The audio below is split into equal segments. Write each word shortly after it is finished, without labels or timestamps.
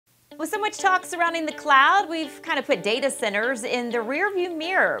With so much talk surrounding the cloud, we've kind of put data centers in the rearview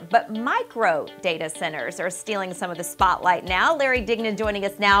mirror, but micro data centers are stealing some of the spotlight now. Larry Dignan joining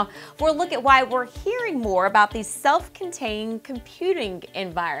us now for a look at why we're hearing more about these self-contained computing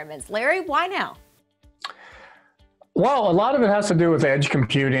environments. Larry, why now? Well, a lot of it has to do with edge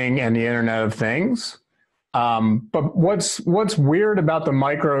computing and the Internet of Things. But what's weird about the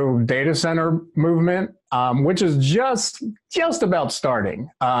micro data center movement, which is just about starting.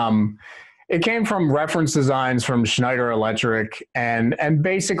 It came from reference designs from Schneider Electric, and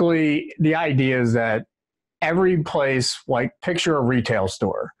basically the idea is that every place, like picture a retail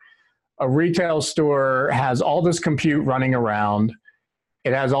store. A retail store has all this compute running around.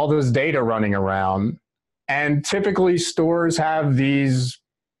 It has all this data running around. And typically stores have these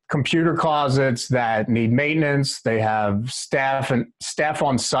computer closets that need maintenance. They have staff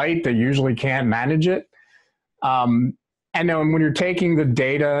on site that usually can't manage it. And then when you're taking the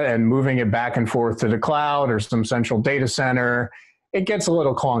data and moving it back and forth to the cloud or some central data center, it gets a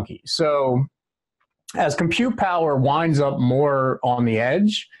little clunky. So as compute power winds up more on the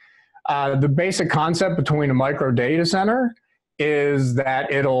edge, the basic concept between a micro data center is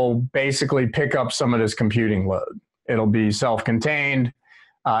that it'll basically pick up some of this computing load. It'll be self-contained.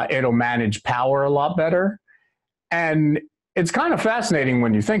 It'll manage power a lot better. And it's kind of fascinating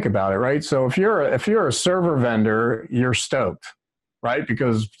when you think about it, right? So if you're a server vendor, you're stoked, right?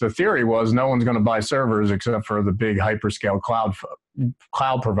 Because the theory was no one's going to buy servers except for the big hyperscale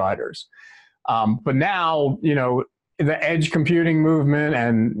cloud providers. But now, the edge computing movement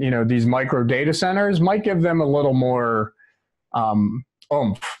and, these micro data centers might give them a little more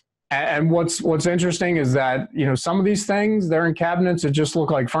oomph. And what's interesting is that, some of these things, they're in cabinets that just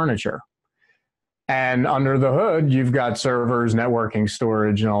look like furniture. And under the hood, you've got servers, networking,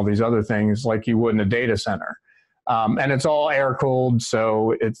 storage, and all these other things like you would in a data center. And it's all air cooled,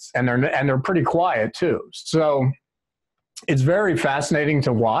 so they're pretty quiet too. So it's very fascinating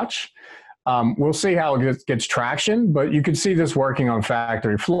to watch. We'll see how it gets traction, but you could see this working on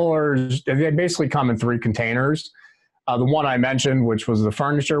factory floors. They basically come in 3 containers. The one I mentioned, which was the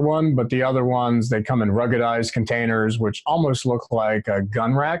furniture one, but the other ones, they come in ruggedized containers, which almost look like a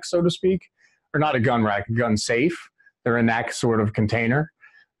gun rack, so to speak. Or not a gun rack, a gun safe. They're in that sort of container.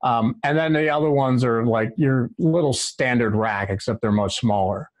 And then the other ones are like your little standard rack, except they're much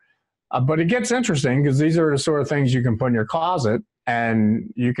smaller. But it gets interesting because these are the sort of things you can put in your closet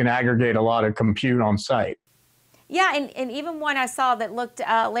and you can aggregate a lot of compute on site. Yeah, and even one I saw that looked,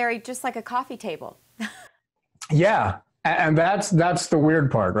 Larry, just like a coffee table. Yeah, and that's the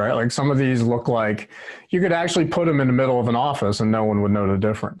weird part, right? Like some of these look like you could actually put them in the middle of an office and no one would know the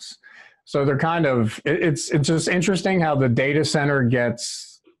difference. So they're kind of, it's just interesting how the data center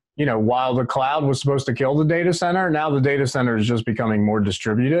gets, while the cloud was supposed to kill the data center, now the data center is just becoming more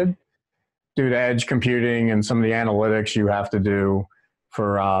distributed due to edge computing and some of the analytics you have to do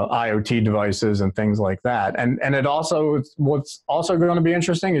for IoT devices and things like that. And what's also going to be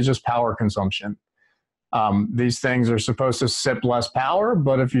interesting is just power consumption. These things are supposed to sip less power,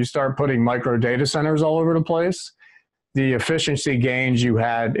 but if you start putting micro data centers all over the place, the efficiency gains you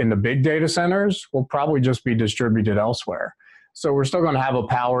had in the big data centers will probably just be distributed elsewhere. So we're still going to have a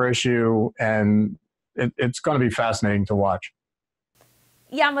power issue, and it's going to be fascinating to watch.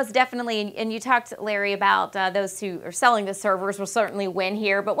 Yeah, most definitely. And you talked, Larry, about those who are selling the servers will certainly win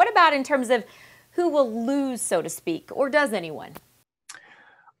here. But what about in terms of who will lose, so to speak, or does anyone?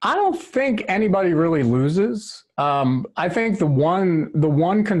 I don't think anybody really loses. I think the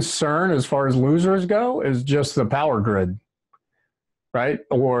one concern as far as losers go is just the power grid, right?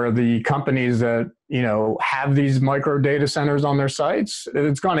 Or the companies that, have these micro data centers on their sites.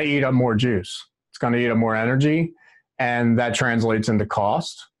 It's going to eat up more juice. It's going to eat up more energy, and that translates into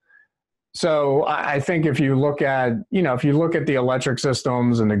cost. So I think if you look at, the electric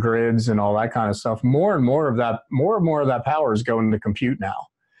systems and the grids and all that kind of stuff, more and more of that power is going to compute now.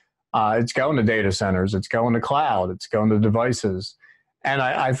 It's going to data centers, it's going to cloud, it's going to devices. And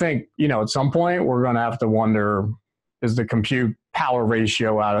I think, at some point we're going to have to wonder, is the compute power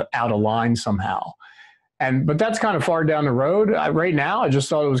ratio out of line somehow? But that's kind of far down the road. Right now, I just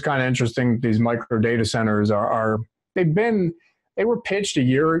thought it was kind of interesting. These micro data centers they were pitched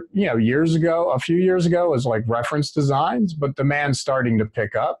a few years ago as like reference designs, but demand's starting to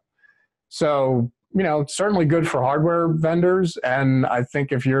pick up. So, certainly good for hardware vendors. And I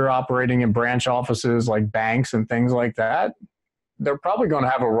think if you're operating in branch offices like banks and things like that, they're probably going to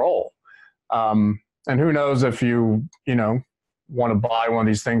have a role. And who knows if you want to buy one of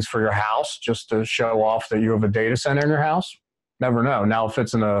these things for your house just to show off that you have a data center in your house. Never know. Now it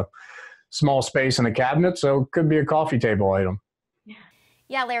fits in a small space in a cabinet, so it could be a coffee table item.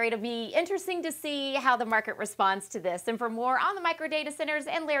 Yeah, Larry, it'll be interesting to see how the market responds to this. And for more on the micro data centers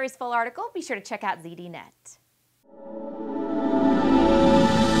and Larry's full article, be sure to check out ZDNet.